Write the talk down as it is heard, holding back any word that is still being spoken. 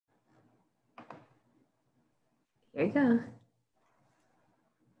There you go.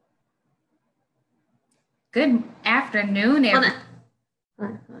 Good afternoon, everyone.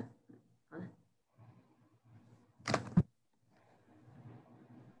 Hold on.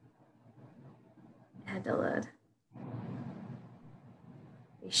 I had to load.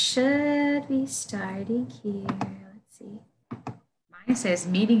 We should be starting here. Let's see. Mine says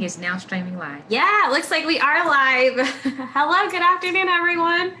meeting is now streaming live. Yeah, it looks like we are live. Hello, good afternoon,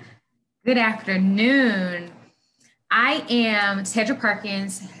 everyone. Good afternoon. I am Tedra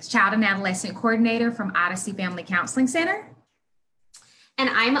Perkins, Child and Adolescent Coordinator from Odyssey Family Counseling Center. And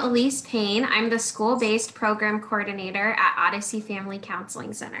I'm Elise Payne. I'm the School-Based Program Coordinator at Odyssey Family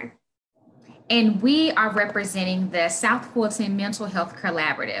Counseling Center. And we are representing the South Fulton Mental Health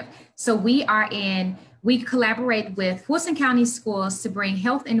Collaborative. So we collaborate with Fulton County Schools to bring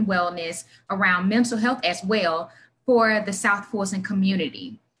health and wellness around mental health as well for the South Fulton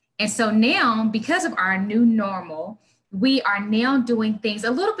community. And so now, because of our new normal, we are now doing things a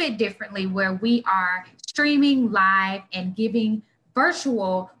little bit differently, where we are streaming live and giving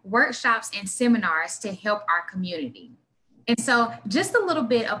virtual workshops and seminars to help our community. And so just a little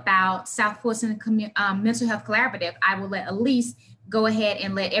bit about South Fulton Mental Health Collaborative. I will let Elise go ahead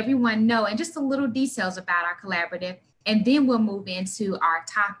and let everyone know, and just a little details about our collaborative, and then we'll move into our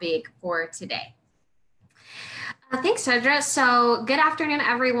topic for today. Thanks, Tedra. So good afternoon,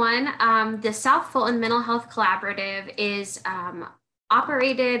 everyone. The South Fulton Mental Health Collaborative is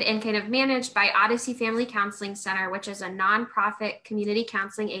operated and kind of managed by Odyssey Family Counseling Center, which is a nonprofit community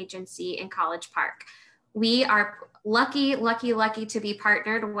counseling agency in College Park. We are lucky to be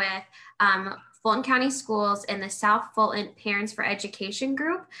partnered with Fulton County Schools and the South Fulton Parents for Education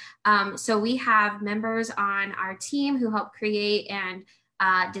group. So we have members on our team who help create and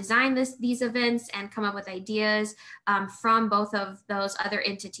design these events and come up with ideas from both of those other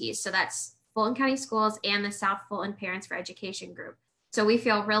entities. So that's Fulton County Schools and the South Fulton Parents for Education group. So we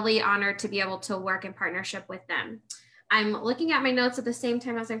feel really honored to be able to work in partnership with them. I'm looking at my notes at the same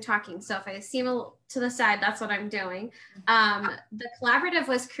time as I'm talking. So if I seem to the side, that's what I'm doing. The collaborative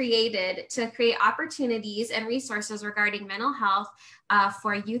was created to create opportunities and resources regarding mental health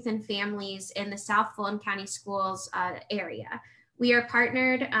for youth and families in the South Fulton County Schools area. We are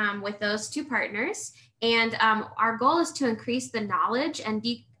partnered with those two partners, and our goal is to increase the knowledge and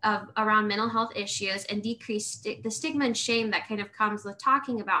around mental health issues and decrease the stigma and shame that kind of comes with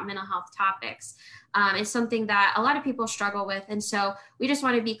talking about mental health topics. Is something that a lot of people struggle with. And so we just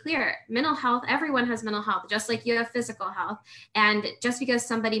want to be clear, mental health, everyone has mental health, just like you have physical health. And just because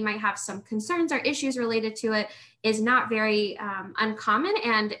somebody might have some concerns or issues related to it is not very uncommon,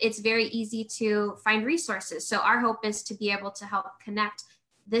 and it's very easy to find resources. So our hope is to be able to help connect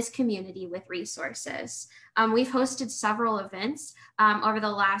this community with resources. We've hosted several events over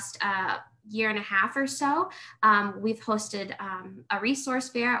the last year and a half or so. We've hosted a resource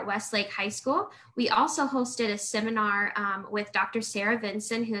fair at Westlake High School. We also hosted a seminar with Dr. Sarah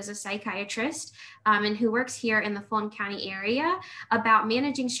Vinson, who is a psychiatrist and who works here in the Fulton County area, about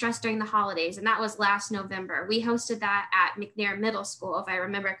managing stress during the holidays. And that was last November. We hosted that at McNair Middle School, if I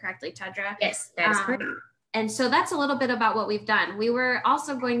remember correctly, Tedra. Yes, that is correct. And so that's a little bit about what we've done. We were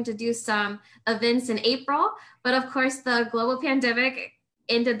also going to do some events in April, but of course the global pandemic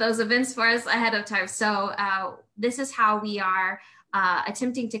ended those events for us ahead of time. So this is how we are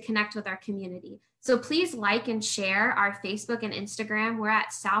attempting to connect with our community. So please like and share our Facebook and Instagram. We're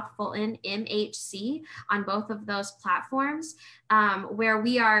at South Fulton MHC on both of those platforms, where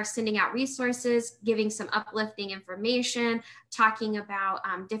we are sending out resources, giving some uplifting information, talking about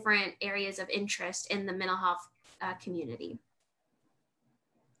different areas of interest in the mental health community.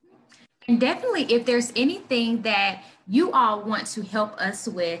 And definitely, if there's anything that you all want to help us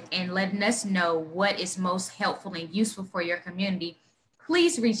with and letting us know what is most helpful and useful for your community,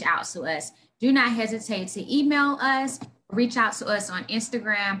 please reach out to us. Do not hesitate to email us, reach out to us on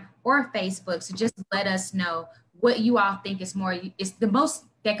Instagram or Facebook. So just let us know what you all think is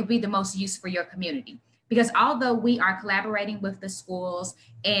that could be the most use for your community. Because although we are collaborating with the schools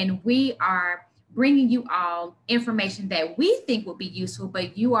and we are bringing you all information that we think will be useful,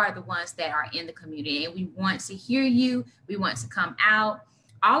 but you are the ones that are in the community, and we want to hear you. We want to come out.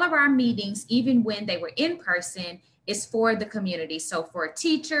 All of our meetings, even when they were in person, is for the community. So for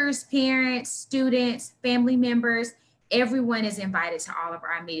teachers, parents, students, family members, everyone is invited to all of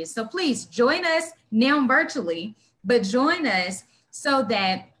our meetings. So please join us now virtually, but join us so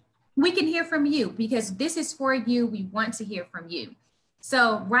that we can hear from you, because this is for you. We want to hear from you.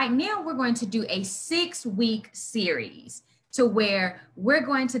 So right now we're going to do a 6-week series. to where we're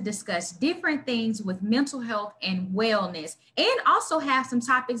going to discuss different things with mental health and wellness, and also have some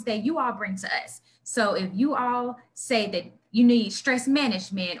topics that you all bring to us. So if you all say that you need stress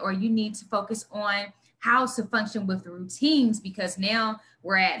management, or you need to focus on how to function with routines, because now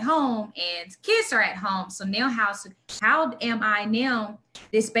we're at home and kids are at home. So now how am I now,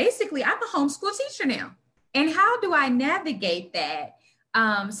 this basically, I'm a homeschool teacher now. And how do I navigate that?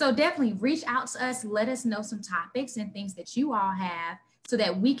 So definitely reach out to us. Let us know some topics and things that you all have so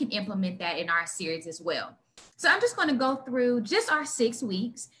that we can implement that in our series as well. So I'm just going to go through just our 6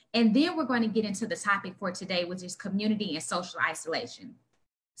 weeks, and then we're going to get into the topic for today, which is community and social isolation.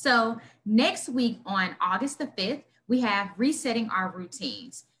 So next week on August the 5th, we have resetting our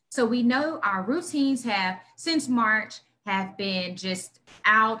routines. So we know our routines have, since March, have been just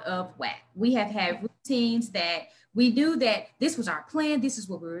out of whack. We have had routines that we knew that this was our plan. This is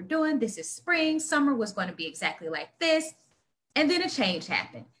what we were doing. This is spring. Summer was going to be exactly like this. And then a change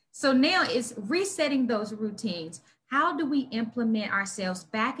happened. So now it's resetting those routines. How do we implement ourselves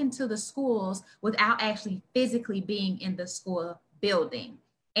back into the schools without actually physically being in the school building?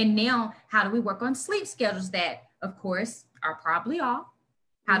 And now, how do we work on sleep schedules that, of course, are probably off?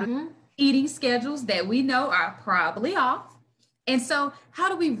 How do eating schedules that we know are probably off? And so how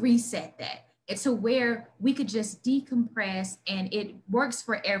do we reset that? It's to where we could just decompress and it works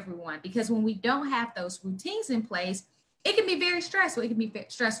for everyone. Because when we don't have those routines in place, it can be very stressful. It can be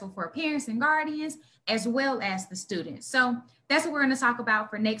stressful for parents and guardians as well as the students. So that's what we're going to talk about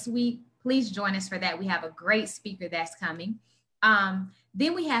for next week. Please join us for that. We have a great speaker that's coming.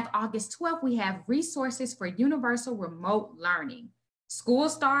 Then we have August 12th, we have resources for universal remote learning. School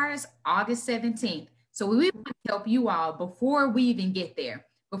starts August 17th. So we want to help you all before we even get there.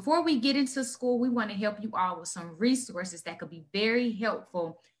 Before we get into school, we want to help you all with some resources that could be very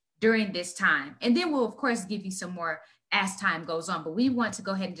helpful during this time. And then we'll, of course, give you some more as time goes on. But we want to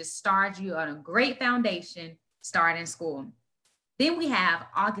go ahead and just start you on a great foundation starting school. Then we have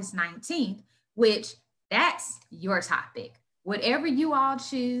August 19th, which that's your topic. Whatever you all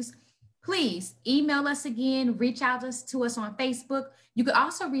choose, please email us again, reach out to us on Facebook. You could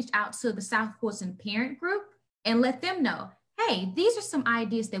also reach out to the South Fulton parent group and let them know, hey, these are some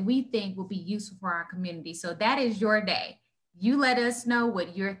ideas that we think will be useful for our community. So that is your day. You let us know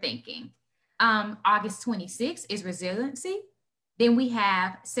what you're thinking. August 26th is resiliency. Then we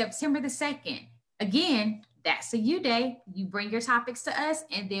have September the 2nd. Again, that's a you day. You bring your topics to us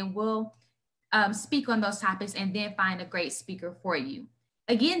and then we'll speak on those topics and then find a great speaker for you.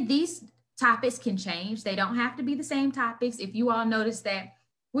 Again, these topics can change. They don't have to be the same topics. If you all notice that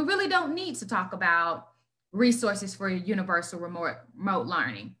we really don't need to talk about resources for universal remote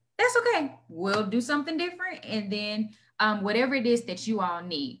learning, that's okay. We'll do something different and then whatever it is that you all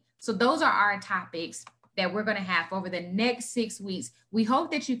need. So those are our topics that we're going to have over the next 6 weeks. We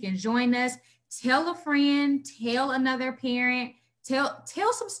hope that you can join us. Tell a friend, tell another parent, tell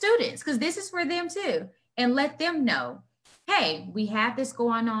some students, because this is for them too, and let them know, hey, we have this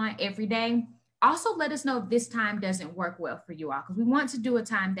going on every day. Also, let us know if this time doesn't work well for you all, because we want to do a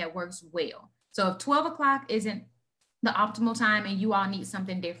time that works well. So if 12 o'clock isn't the optimal time and you all need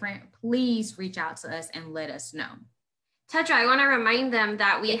something different, please reach out to us and let us know. Tedra, I want to remind them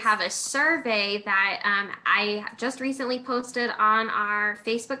that we have a survey that I just recently posted on our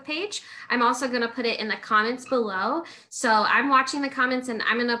Facebook page. I'm also going to put it in the comments below. So I'm watching the comments and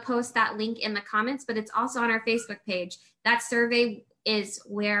I'm going to post that link in the comments, but it's also on our Facebook page. That survey is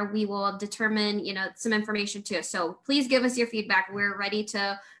where we will determine, some information too. So please give us your feedback. We're ready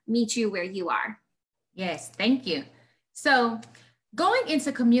to meet you where you are. Yes, thank you. So going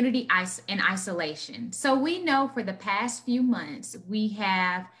into community and isolation. So we know for the past few months, we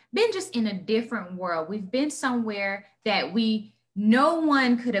have been just in a different world. We've been somewhere that no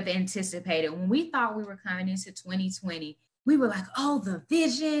one could have anticipated. When we thought we were coming into 2020, we were like, oh, the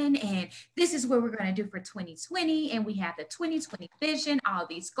vision, and this is what we're going to do for 2020. And we have the 2020 vision, all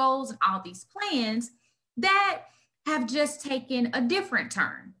these goals and all these plans that have just taken a different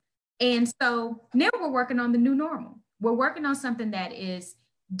turn. And so now we're working on the new normal. We're working on something that is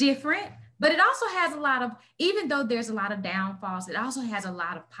different, but it also has even though there's a lot of downfalls, it also has a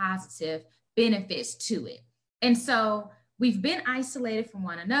lot of positive benefits to it. And so we've been isolated from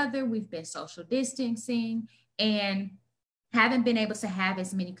one another. We've been social distancing and haven't been able to have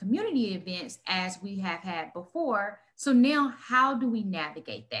as many community events as we have had before. So now how do we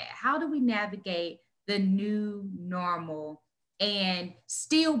navigate that? How do we navigate the new normal and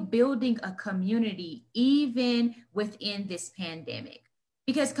still building a community even within this pandemic?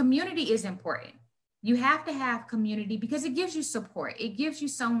 Because community is important. You have to have community because it gives you support. It gives you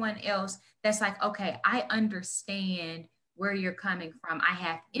someone else that's like, okay, I understand where you're coming from. I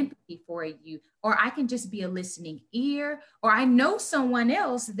have empathy for you, or I can just be a listening ear, or I know someone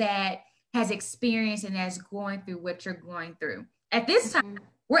else that has experienced and is going through what you're going through. At this time,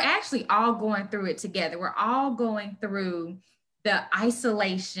 we're actually all going through it together. We're all going through the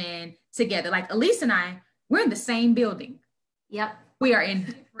isolation together. Like Elise and I, we're in the same building. Yep. We are in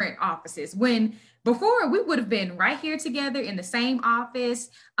different offices. When before we would have been right here together in the same office.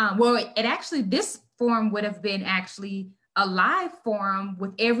 Well, it actually, this forum would have been actually a live forum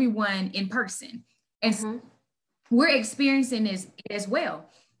with everyone in person. And so we're experiencing this as well.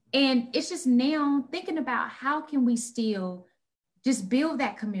 And it's just now thinking about how can we still just build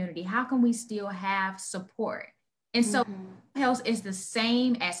that community? How can we still have support? And so health is the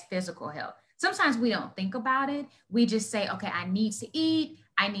same as physical health. Sometimes we don't think about it. We just say, okay, I need to eat.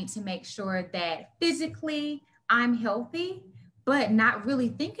 I need to make sure that physically I'm healthy, but not really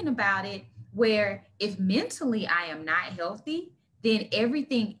thinking about it where if mentally I am not healthy, then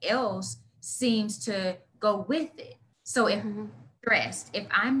everything else seems to go with it. So if I'm stressed, if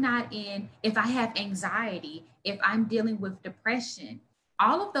I have anxiety, if I'm dealing with depression,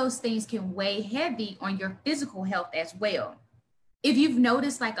 all of those things can weigh heavy on your physical health as well. If you've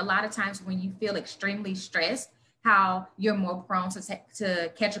noticed, like a lot of times when you feel extremely stressed, how you're more prone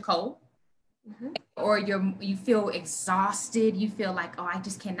to catch a cold, or you feel exhausted, you feel like, oh, I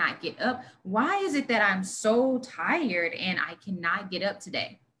just cannot get up. Why is it that I'm so tired and I cannot get up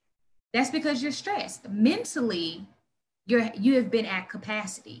today? That's because you're stressed. Mentally, you have been at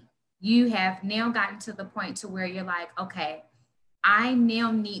capacity. You have now gotten to the point to where you're like, okay, I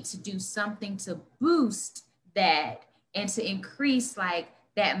now need to do something to boost that and to increase like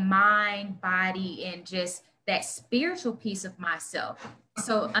that mind, body, and just that spiritual piece of myself.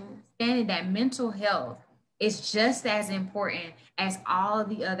 So understanding that mental health is just as important as all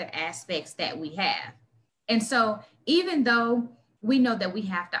the other aspects that we have. And so even though we know that we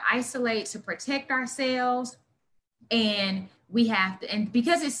have to isolate to protect ourselves, and we have to, and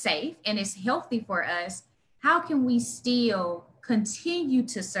because it's safe and it's healthy for us, how can we still continue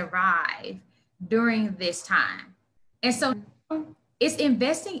to survive during this time? And so it's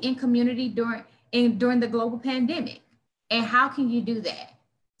investing in community during the global pandemic. And how can you do that?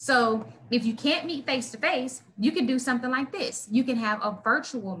 So if you can't meet face to face, you can do something like this. You can have a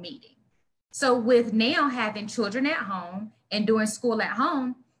virtual meeting. So with now having children at home and doing school at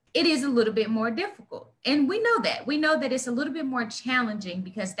home, it is a little bit more difficult. And we know that. We know that it's a little bit more challenging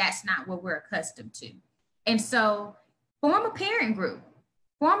because that's not what we're accustomed to. And so form a parent group.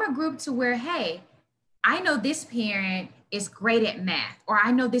 Form a group to where, hey, I know this parent is great at math, or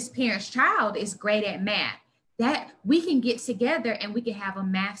I know this parent's child is great at math. That we can get together and we can have a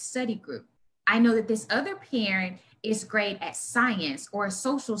math study group. I know that this other parent is great at science or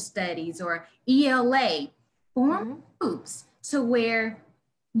social studies or ELA. Form groups to where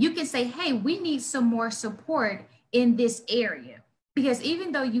you can say, hey, we need some more support in this area. Because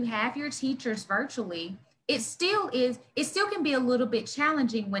even though you have your teachers virtually, it still can be a little bit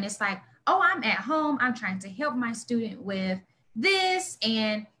challenging when it's like, oh, I'm at home, I'm trying to help my student with this,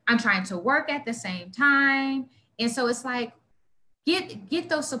 and I'm trying to work at the same time. And so it's like, get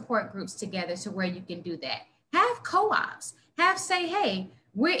those support groups together to where you can do that. Have co-ops, say, hey,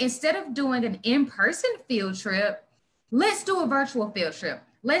 we're instead of doing an in-person field trip, let's do a virtual field trip.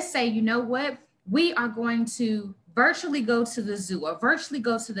 Let's say, you know what, we are going to virtually go to the zoo or virtually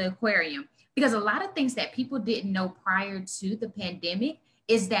go to the aquarium, because a lot of things that people didn't know prior to the pandemic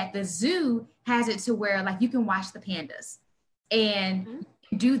is that the zoo has it to where like you can watch the pandas and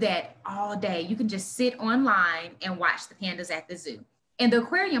do that all day. You can just sit online and watch the pandas at the zoo. And the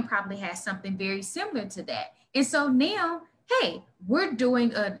aquarium probably has something very similar to that. And so now, hey, we're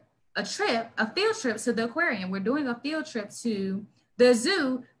doing a field trip to the aquarium. We're doing a field trip to the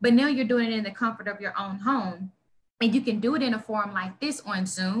zoo, but now you're doing it in the comfort of your own home. And you can do it in a forum like this on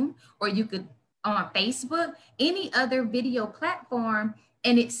Zoom, or you could on Facebook, any other video platform,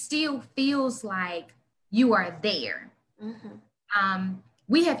 and it still feels like you are there.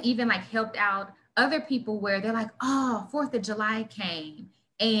 We have even like helped out other people where they're like, oh, 4th of July came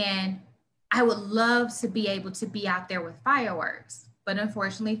and I would love to be able to be out there with fireworks. But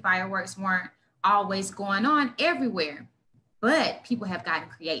unfortunately, fireworks weren't always going on everywhere. But people have gotten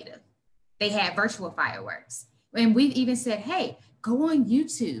creative. They had virtual fireworks. And we've even said, hey, go on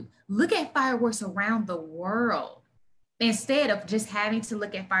YouTube, look at fireworks around the world. Instead of just having to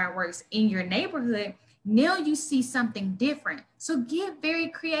look at fireworks in your neighborhood, now you see something different. So get very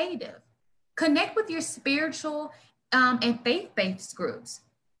creative. Connect with your spiritual and faith-based groups.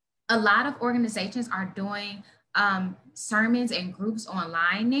 A lot of organizations are doing sermons and groups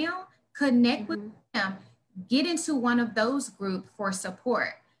online now. Connect with them. get into one of those groups for support.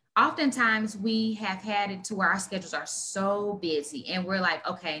 Oftentimes we have had it to where our schedules are so busy and we're like,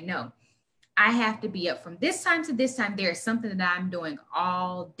 okay, no, I have to be up from this time to this time. There is something that I'm doing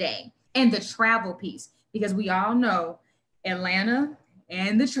all day. And the travel piece, because we all know Atlanta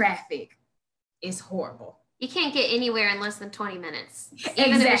and the traffic is horrible. You can't get anywhere in less than 20 minutes,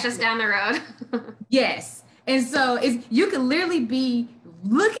 even if it's just down the road. Yes. And so you could literally be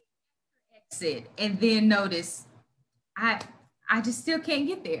looking at the exit and then notice, I just still can't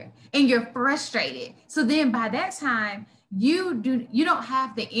get there. And you're frustrated. So then by that time, you don't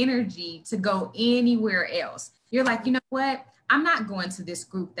have the energy to go anywhere else. You're like, you know what? I'm not going to this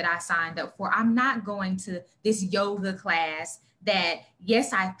group that I signed up for. I'm not going to this yoga class that,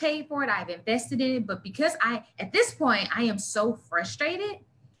 yes, I've paid for it, I've invested in it, but because at this point, I am so frustrated,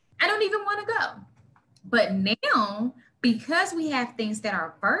 I don't even want to go. But now, because we have things that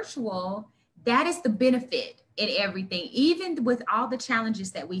are virtual, that is the benefit in everything. Even with all the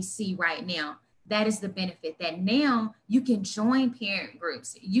challenges that we see right now, that is the benefit, that now you can join parent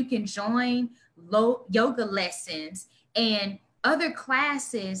groups, you can join yoga lessons and other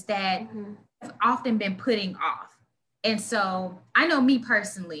classes that have often been putting off. And so I know me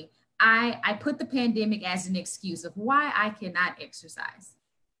personally, I put the pandemic as an excuse of why I cannot exercise.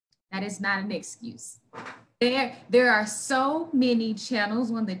 That is not an excuse. There are so many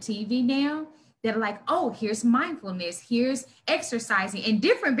channels on the TV now that are like, oh, here's mindfulness, here's exercising, and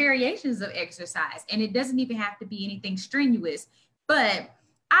different variations of exercise. And it doesn't even have to be anything strenuous. But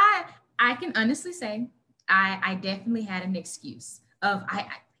I can honestly say I definitely had an excuse of I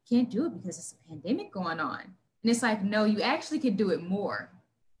can't do it because it's a pandemic going on. And it's like, no, you actually could do it more.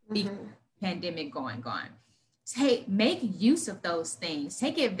 The pandemic going on. Make use of those things.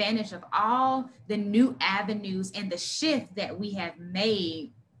 Take advantage of all the new avenues and the shift that we have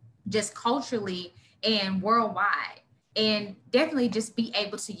made just culturally and worldwide. And definitely just be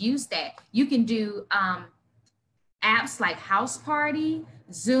able to use that. You can do apps like House Party,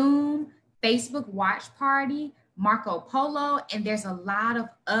 Zoom, Facebook Watch Party, Marco Polo, and there's a lot of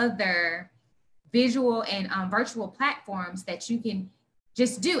other visual and virtual platforms that you can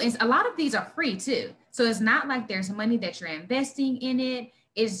just do. And a lot of these are free too. So it's not like there's money that you're investing in it.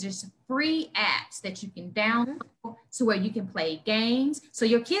 It's just free apps that you can download to where you can play games. So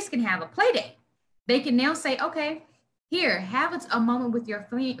your kids can have a play date. They can now say, okay, here, have a moment with your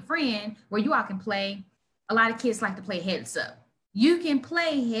friend where you all can play. A lot of kids like to play heads up. You can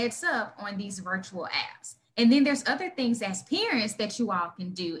play heads up on these virtual apps. And then there's other things as parents that you all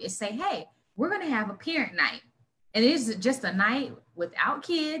can do is say, hey, we're going to have a parent night. And it is just a night without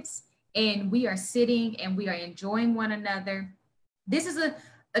kids. And we are sitting and we are enjoying one another. This is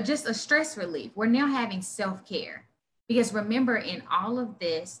just a stress relief. We're now having self-care. Because remember, in all of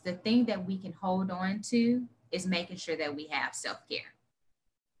this, the thing that we can hold on to is making sure that we have self-care.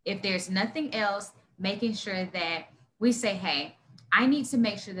 If there's nothing else, making sure that we say, hey, I need to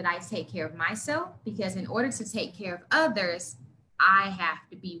make sure that I take care of myself, because in order to take care of others, I have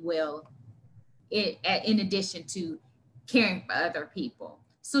to be well in addition to caring for other people.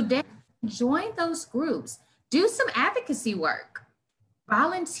 So join those groups, do some advocacy work,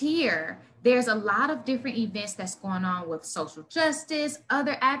 volunteer. There's a lot of different events that's going on with social justice,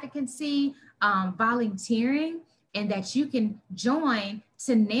 other advocacy, volunteering, and that you can join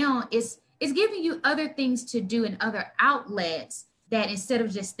to now is giving you other things to do and other outlets that instead of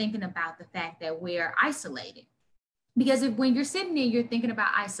just thinking about the fact that we're isolated. Because when you're sitting there, you're thinking about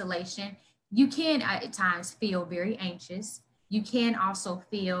isolation, you can at times feel very anxious. You can also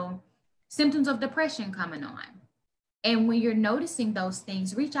feel symptoms of depression coming on. And when you're noticing those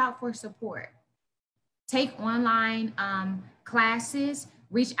things, reach out for support. Take online classes,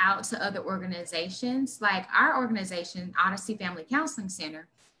 reach out to other organizations. Like our organization, Odyssey Family Counseling Center,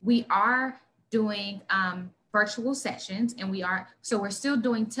 we are doing virtual sessions, and we're still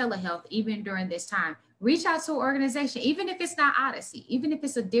doing telehealth even during this time. Reach out to an organization, even if it's not Odyssey, even if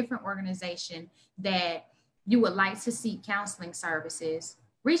it's a different organization that you would like to seek counseling services,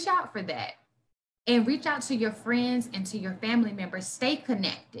 reach out for that. And reach out to your friends and to your family members. Stay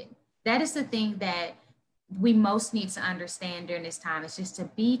connected. That is the thing that we most need to understand during this time, is just to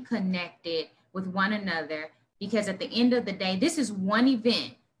be connected with one another, because at the end of the day, this is one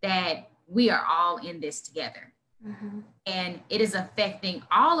event that we are all in this together. And it is affecting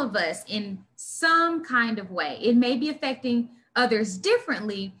all of us in some kind of way. It may be affecting others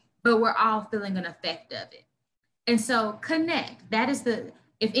differently, but we're all feeling an effect of it. And so connect. That is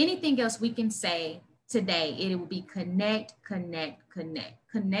if anything else we can say today, it will be connect, connect, connect.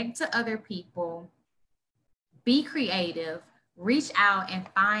 Connect to other people, be creative, reach out and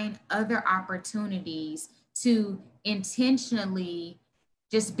find other opportunities to intentionally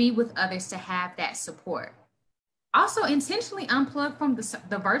just be with others to have that support. Also, intentionally unplug from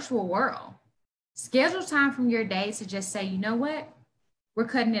the virtual world. Schedule time from your day to just say, you know what? We're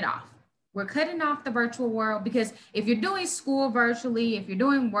cutting it off. We're cutting off the virtual world, because if you're doing school virtually, if you're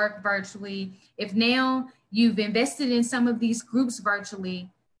doing work virtually, if now you've invested in some of these groups virtually,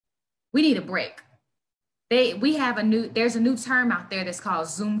 we need a break. There's a new term out there that's called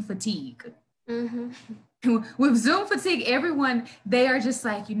Zoom fatigue. Mm-hmm. With Zoom fatigue, everyone, they are just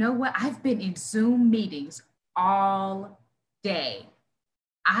like, you know what? I've been in Zoom meetings all day.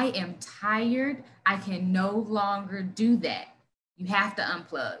 I am tired. I can no longer do that. You have to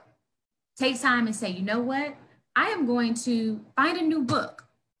unplug. Take time and say, you know what? I am going to find a new book,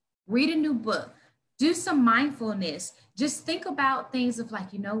 read a new book, do some mindfulness. Just think about things of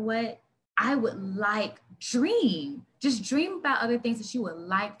like, you know what? I would like just dream about other things that you would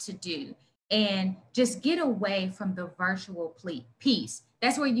like to do, and just get away from the virtual piece.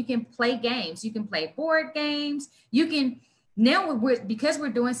 That's where you can play games. You can play board games. You can, now because we're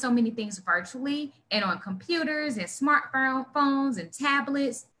doing so many things virtually and on computers and smartphones and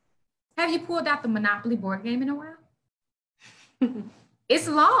tablets. Have you pulled out the Monopoly board game in a while? It's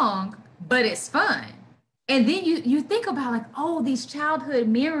long, but it's fun. And then you think about like, oh, these childhood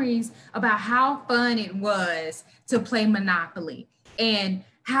memories about how fun it was to play Monopoly, and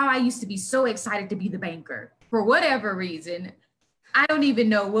how I used to be so excited to be the banker for whatever reason. I don't even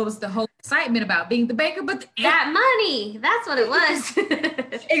know what was the whole excitement about being the banker, but that money, that's what it was.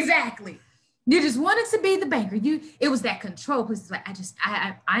 Exactly. You just wanted to be the banker. It was that control. It's like,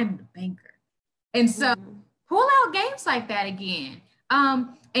 I'm the banker. And so pull out games like that again.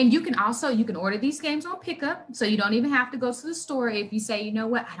 And you can order these games on pickup, so you don't even have to go to the store if you say, you know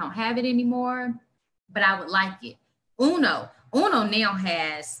what, I don't have it anymore, but I would like it. Uno now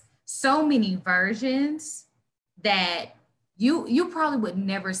has so many versions that you probably would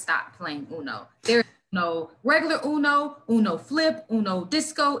never stop playing Uno. There's regular Uno flip, Uno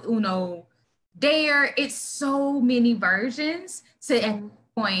disco, Uno dare. It's so many versions. So at this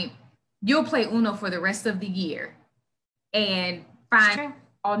point, you'll play Uno for the rest of the year and find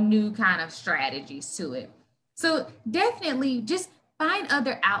all new kind of strategies to it. So definitely just find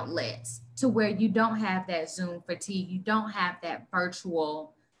other outlets to where you don't have that Zoom fatigue, you don't have that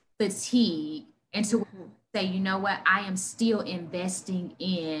virtual fatigue, and to say, you know what, I am still investing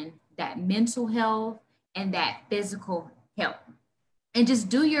in that mental health and that physical health. And just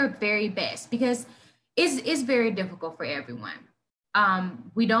do your very best, because it's very difficult for everyone.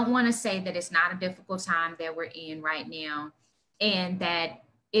 We don't want to say that it's not a difficult time that we're in right now and that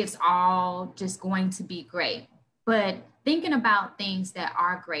it's all just going to be great. But thinking about things that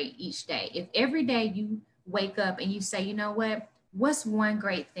are great each day. If every day you wake up and you say, you know what, what's one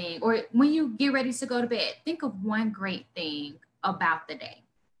great thing? Or when you get ready to go to bed, think of one great thing about the day.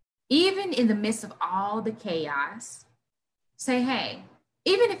 Even in the midst of all the chaos, say, hey,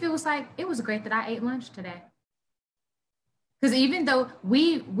 even if it was like, it was great that I ate lunch today. Because even though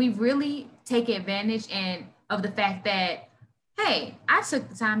we really take advantage of the fact that, hey, I took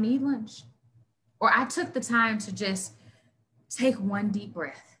the time to eat lunch, or I took the time to just take one deep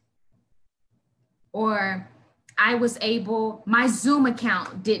breath, or my Zoom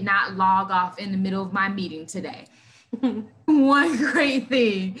account did not log off in the middle of my meeting today. One great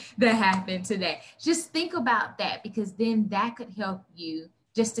thing that happened today. Just think about that, because then that could help you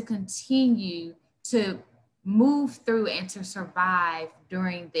just to continue to move through and to survive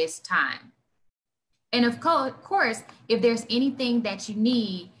during this time. And of course, if there's anything that you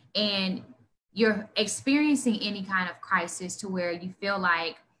need and you're experiencing any kind of crisis to where you feel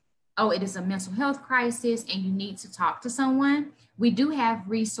like, oh, it is a mental health crisis and you need to talk to someone, we do have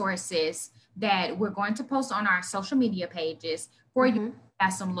resources that we're going to post on our social media pages for you. We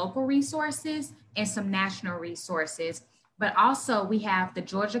have some local resources and some national resources, but also we have the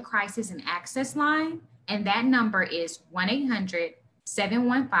Georgia Crisis and Access Line, and that number is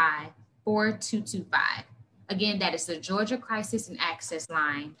 1-800-715-4225. Again, that is the Georgia Crisis and Access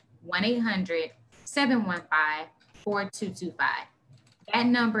Line, 1-800-715-4225. That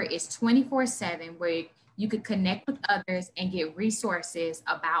number is 24/7, where you could connect with others and get resources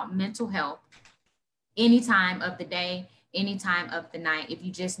about mental health any time of the day, any time of the night, if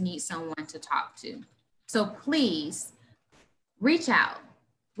you just need someone to talk to. So please reach out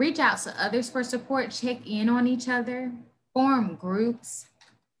to others for support, check in on each other, form groups,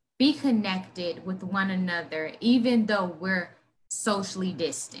 be connected with one another, even though we're socially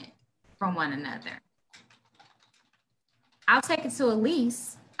distant from one another. I'll take it to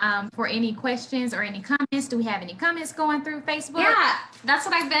Elise. for any questions or any comments. Do we have any comments going through Facebook? Yeah, that's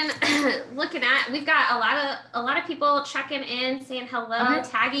what I've been looking at. We've got a lot of people checking in, saying hello,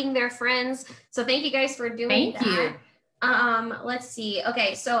 tagging their friends. So thank you guys for doing that. Thank you. Let's see.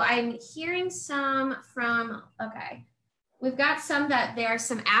 Okay, so I'm hearing some from, okay. We've got some that there are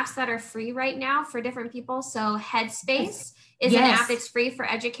some apps that are free right now for different people. So Headspace is an app that's free for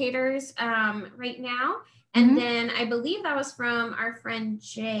educators right now. And then I believe that was from our friend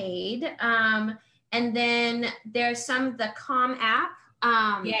Jade. And then there's the Calm app.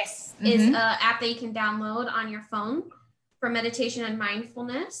 Is an app that you can download on your phone for meditation and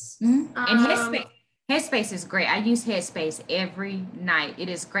mindfulness. And Headspace is great. I use Headspace every night. It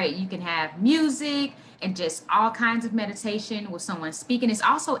is great. You can have music and just all kinds of meditation with someone speaking. It's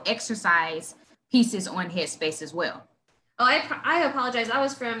also exercise pieces on Headspace as well. Oh, I apologize. That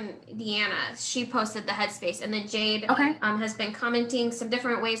was from Deanna. She posted the Headspace. And then Jade has been commenting some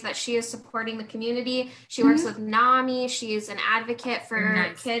different ways that she is supporting the community. She works with NAMI. She is an advocate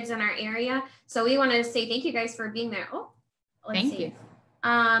for kids in our area. So we want to say thank you guys for being there. Oh, let's see.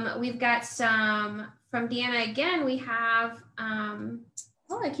 We've got some from Deanna again. We have,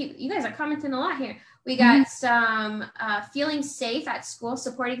 you guys are commenting a lot here. We got some feeling safe at school,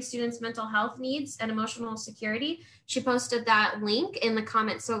 supporting students' mental health needs and emotional security. She posted that link in the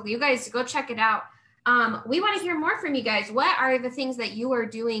comments. So you guys go check it out. We want to hear more from you guys. What are the things that you are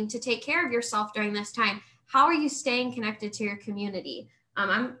doing to take care of yourself during this time? How are you staying connected to your community?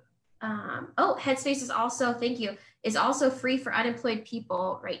 Headspace is also, thank you, is also free for unemployed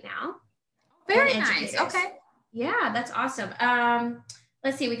people right now. Very nice. Okay. Yeah, that's awesome.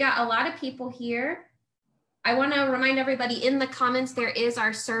 Let's see, we got a lot of people here. I want to remind everybody in the comments, there is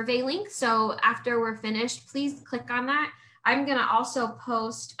our survey link. So after we're finished, please click on that. I'm going to also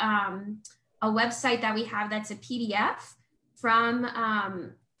post a website that we have that's a PDF from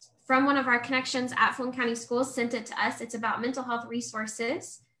one of our connections at Fulton County Schools, sent it to us. It's about mental health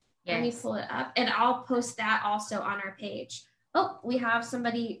resources. Let me pull it up and I'll post that also on our page. Oh, we have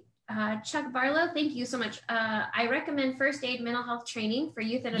somebody, Chuck Barlow. Thank you so much. I recommend first aid mental health training for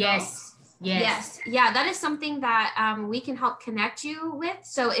youth and adults. Yes. Yeah, that is something that we can help connect you with.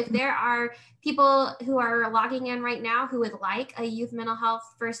 So if there are people who are logging in right now who would like a youth mental health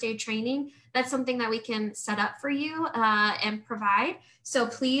first aid training, that's something that we can set up for you and provide. So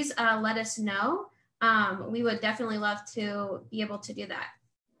please let us know. We would definitely love to be able to do that.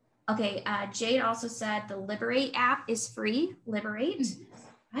 Okay, Jade also said the Liberate app is free. Liberate.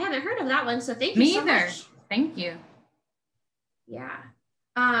 I haven't heard of that one, so thank you so much. Thank you. Yeah.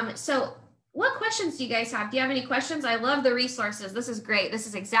 So what questions do you guys have? Do you have any questions? I love the resources. This is great. This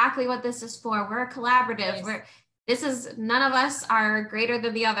is exactly what this is for. We're a collaborative. None of us are greater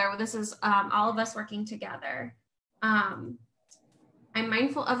than the other. This is all of us working together. I'm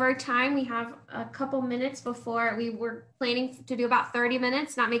mindful of our time. We have a couple minutes before we were planning to do about 30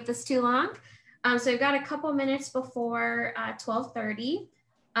 minutes, not make this too long. So we've got a couple minutes before 12:30.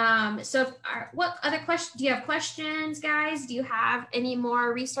 What other questions? Do you have questions, guys? Do you have any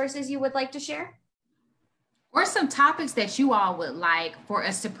more resources you would like to share? Or some topics that you all would like for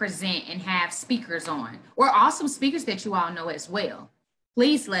us to present and have speakers on, or awesome speakers that you all know as well.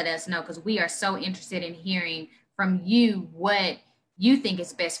 Please let us know, because we are so interested in hearing from you what you think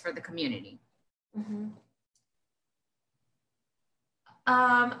is best for the community.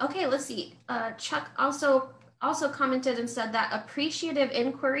 Okay, let's see. Chuck also commented and said that appreciative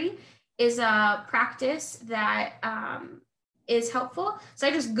inquiry is a practice that is helpful. So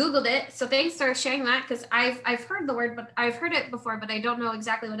I just Googled it. So thanks for sharing that, because I've heard the word, but I've heard it before, but I don't know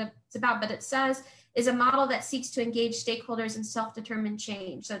exactly what it's about. But it says is a model that seeks to engage stakeholders in self-determined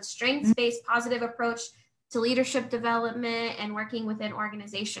change. So it's strengths-based positive approach to leadership development and working within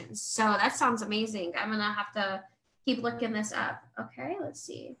organizations. So that sounds amazing. I'm gonna have to keep looking this up. Okay, let's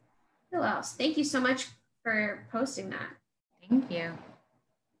see. Who else? Thank you so much for posting that. Thank you.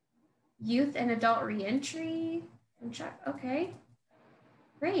 Youth and adult reentry. Okay,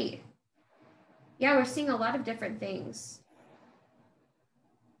 great. Yeah, we're seeing a lot of different things.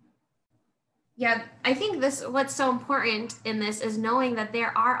 Yeah, I think what's so important in this is knowing that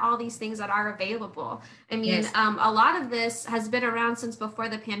there are all these things that are available. I mean, a lot of this has been around since before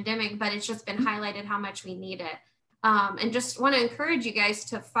the pandemic, but it's just been highlighted how much we need it. And just want to encourage you guys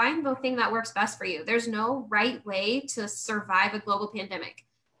to find the thing that works best for you. There's no right way to survive a global pandemic.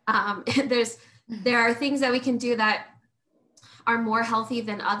 There are things that we can do that are more healthy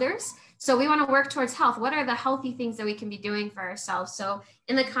than others. So we want to work towards health. What are the healthy things that we can be doing for ourselves? So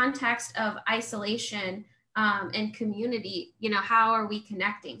in the context of isolation and community, how are we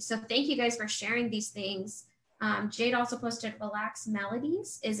connecting? So thank you guys for sharing these things Jade also posted Relax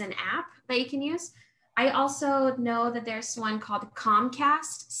Melodies is an app that you can use. I also know that there's one called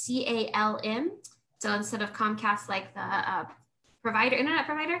Comcast, CALM. So instead of Comcast, like the provider, internet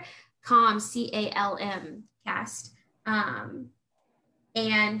provider, CALM cast.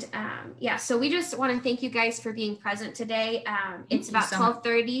 Yeah, so we just want to thank you guys for being present today. It's about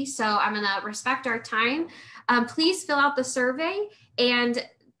 12:30, so I'm going to respect our time. Please fill out the survey and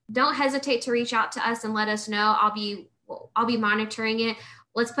don't hesitate to reach out to us and let us know. I'll be monitoring it.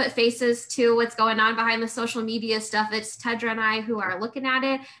 Let's put faces to what's going on behind the social media stuff. It's Tedra and I who are looking at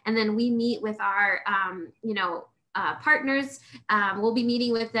it, and then we meet with our partners. We'll be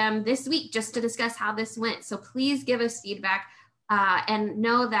meeting with them this week just to discuss how this went. So please give us feedback. And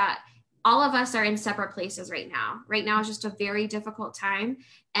know that all of us are in separate places right now. Right now is just a very difficult time,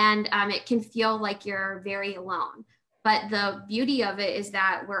 and it can feel like you're very alone. But the beauty of it is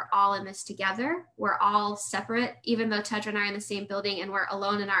that we're all in this together. We're all separate, even though Tedra and I are in the same building and we're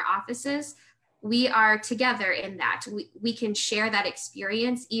alone in our offices. We are together in that. We can share that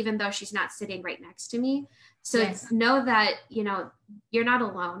experience, even though she's not sitting right next to me. So yes. Know that, you're not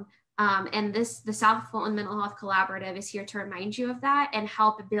alone. And the South Fulton Mental Health Collaborative is here to remind you of that and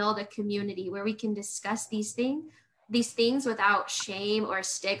help build a community where we can discuss these things without shame or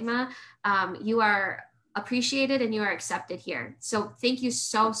stigma. You are appreciated and you are accepted here. So thank you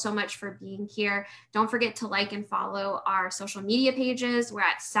so much for being here. Don't forget to like and follow our social media pages. We're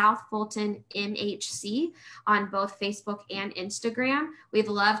at South Fulton MHC on both Facebook and Instagram. We'd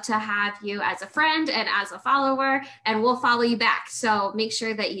love to have you as a friend and as a follower, and we'll follow you back. So make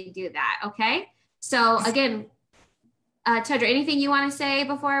sure that you do that. Okay. So again, Tedra, anything you want to say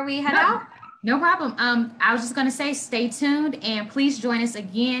before we head out? No problem. I was just going to say, stay tuned and please join us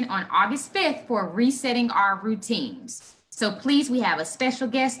again on August 5th for Resetting Our Routines. So please, we have a special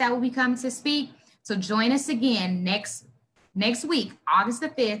guest that will be coming to speak. So join us again next week, August the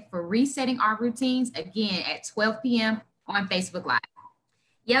 5th, for Resetting Our Routines, again at 12 p.m. on Facebook Live.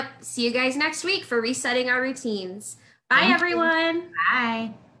 Yep. See you guys next week for Resetting Our Routines. Bye, everyone.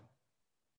 Bye.